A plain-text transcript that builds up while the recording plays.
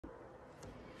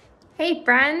Hey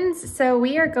friends, so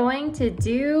we are going to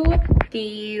do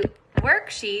the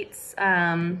worksheets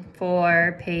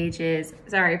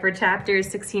for chapters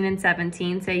 16 and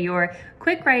 17. So your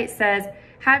quick write says,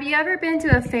 have you ever been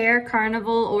to a fair,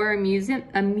 carnival, or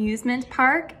amusement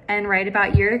park? And write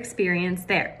about your experience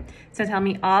there. So tell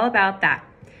me all about that.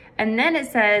 And then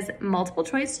it says, multiple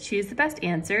choice, choose the best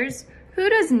answers. Who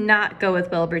does not go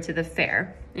with Wilbur to the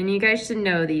fair? And you guys should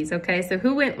know these, okay? So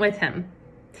who went with him?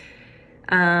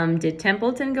 Did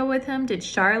Templeton go with him? Did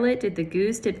Charlotte? Did the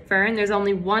goose? Did Fern? There's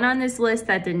only one on this list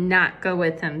that did not go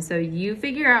with him. So you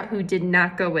figure out who did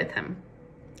not go with him.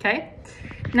 Okay?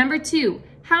 Number 2,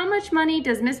 how much money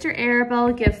does Mr.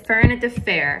 Arabelle give Fern at the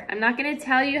fair? I'm not going to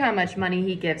tell you how much money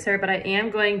he gives her, but I am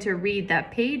going to read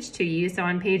that page to you. So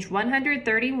on page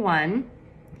 131,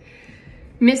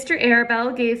 Mr.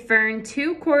 Arabelle gave Fern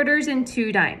 2 quarters and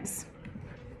 2 dimes.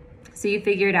 So you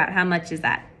figured out how much is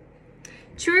that.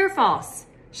 True or false?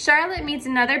 Charlotte meets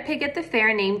another pig at the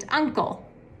fair named Uncle.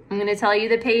 I'm going to tell you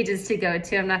the pages to go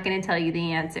to. I'm not going to tell you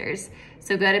the answers.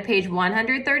 So go to page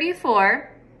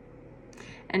 134,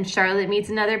 and Charlotte meets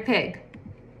another pig.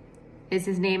 Is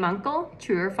his name Uncle?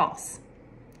 True or false?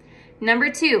 Number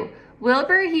 2,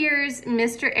 Wilbur hears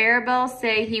Mr. Arabelle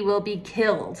say he will be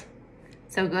killed.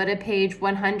 So go to page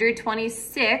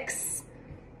 126,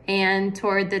 and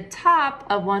toward the top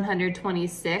of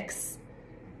 126,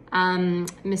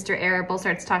 Mr. Arabelle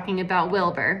starts talking about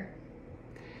Wilbur.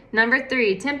 Number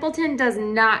 3, Templeton does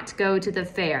not go to the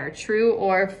fair. True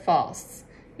or false?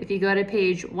 If you go to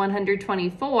page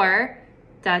 124,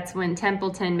 that's when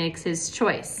Templeton makes his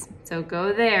choice. So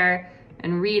go there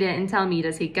and read it and tell me,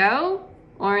 does he go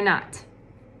or not?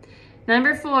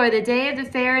 Number 4, the day of the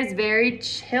fair is very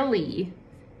chilly.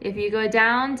 If you go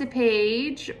down to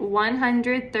page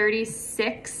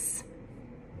 136,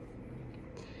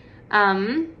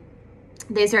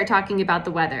 they start talking about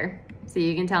the weather. So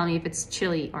you can tell me if it's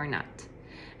chilly or not.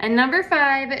 And number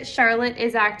 5, Charlotte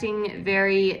is acting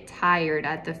very tired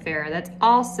at the fair. That's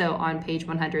also on page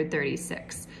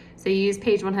 136. So you use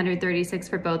page 136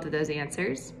 for both of those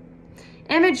answers.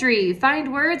 Imagery,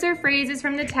 find words or phrases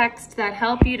from the text that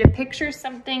help you to picture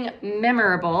something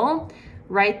memorable.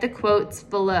 Write the quotes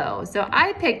below. So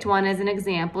I picked one as an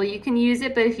example. You can use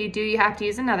it, but if you do, you have to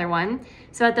use another one.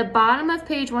 So at the bottom of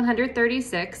page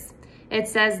 136, it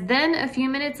says, then a few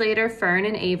minutes later, Fern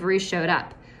and Avery showed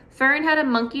up. Fern had a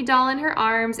monkey doll in her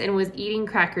arms and was eating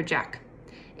Cracker Jack.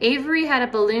 Avery had a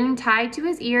balloon tied to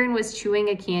his ear and was chewing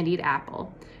a candied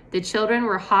apple. The children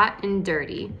were hot and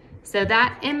dirty. So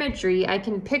that imagery, I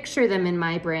can picture them in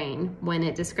my brain when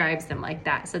it describes them like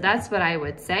that. So that's what I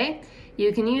would say.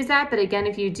 You can use that, but again,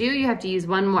 if you do, you have to use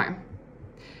one more.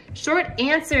 Short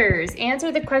answers.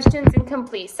 Answer the questions in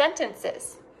complete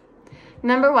sentences.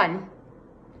 Number 1,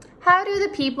 how do the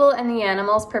people and the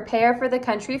animals prepare for the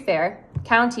county fair?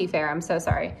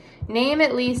 Name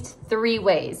at least 3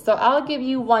 ways. So I'll give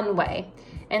you one way.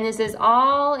 And this is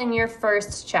all in your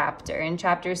first chapter, in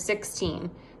chapter 16.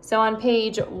 So on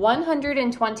page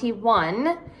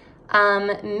 121,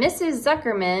 Mrs.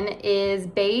 Zuckerman is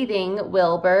bathing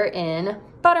Wilbur in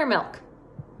buttermilk.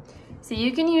 So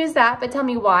you can use that, but tell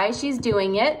me why she's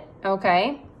doing it,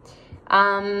 okay?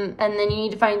 And then you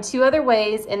need to find 2 other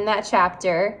ways in that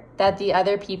chapter that the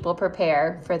other people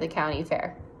prepare for the county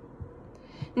fair.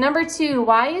 Number 2,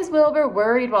 why is Wilbur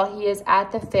worried while he is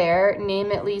at the fair?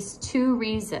 Name at least 2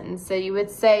 reasons. So you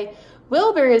would say,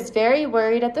 Wilbur is very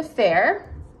worried at the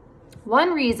fair.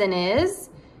 One reason is,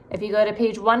 if you go to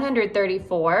page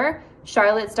 134,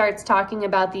 Charlotte starts talking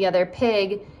about the other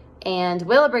pig, and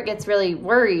Wilbur gets really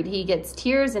worried. He gets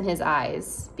tears in his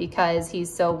eyes because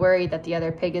he's so worried that the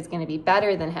other pig is going to be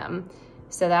better than him.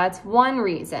 So that's one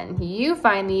reason. You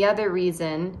find the other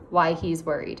reason why he's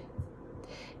worried.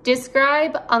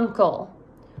 Describe Uncle.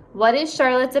 What is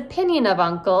Charlotte's opinion of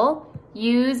Uncle?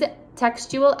 Use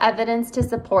textual evidence to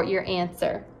support your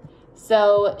answer.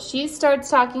 So she starts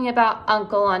talking about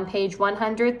Uncle on page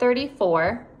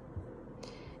 134.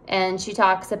 And she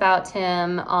talks about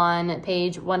him on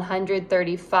page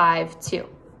 135 too.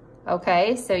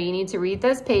 Okay, so you need to read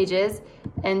those pages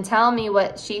and tell me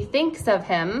what she thinks of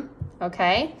him,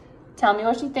 okay? Tell me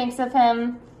what she thinks of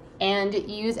him and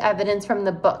use evidence from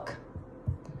the book.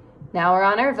 Now we're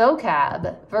on our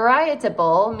vocab.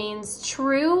 Varietable means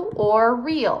true or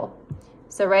real.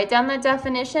 So write down the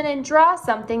definition and draw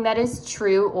something that is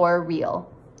true or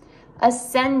real.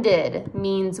 Ascended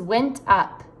means went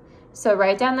up. So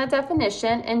write down the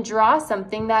definition and draw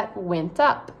something that went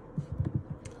up.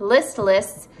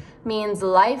 Listless means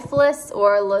lifeless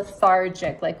or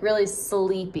lethargic, like really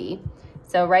sleepy.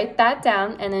 So write that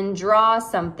down and then draw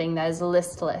something that is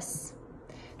listless.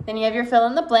 Then you have your fill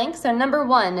in the blank. So number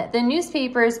 1, the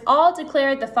newspapers all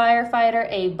declared the firefighter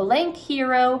a blank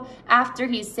hero after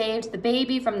he saved the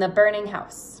baby from the burning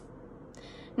house.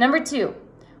 Number 2,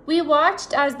 we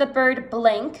watched as the bird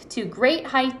blank to great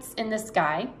heights in the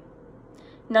sky.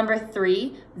 Number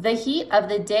 3, the heat of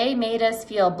the day made us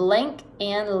feel blank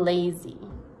and lazy.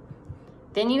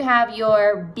 Then you have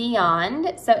your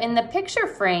beyond. So in the picture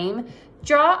frame,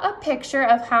 draw a picture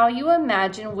of how you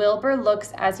imagine Wilbur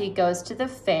looks as he goes to the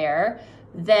fair.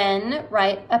 Then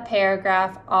write a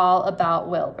paragraph all about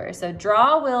Wilbur. So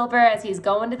draw Wilbur as he's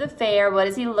going to the fair. What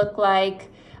does he look like?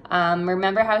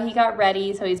 Remember how he got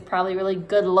ready. So he's probably really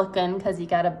good looking because he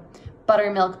got a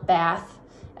buttermilk bath.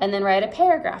 And then write a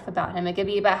paragraph about him. It could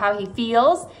be about how he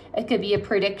feels. It could be a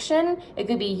prediction. It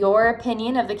could be your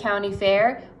opinion of the county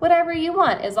fair. Whatever you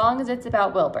want, as long as it's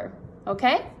about Wilbur.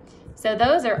 Okay? So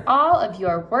those are all of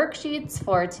your worksheets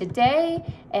for today,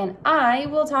 and I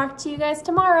will talk to you guys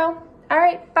tomorrow. All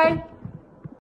right, bye.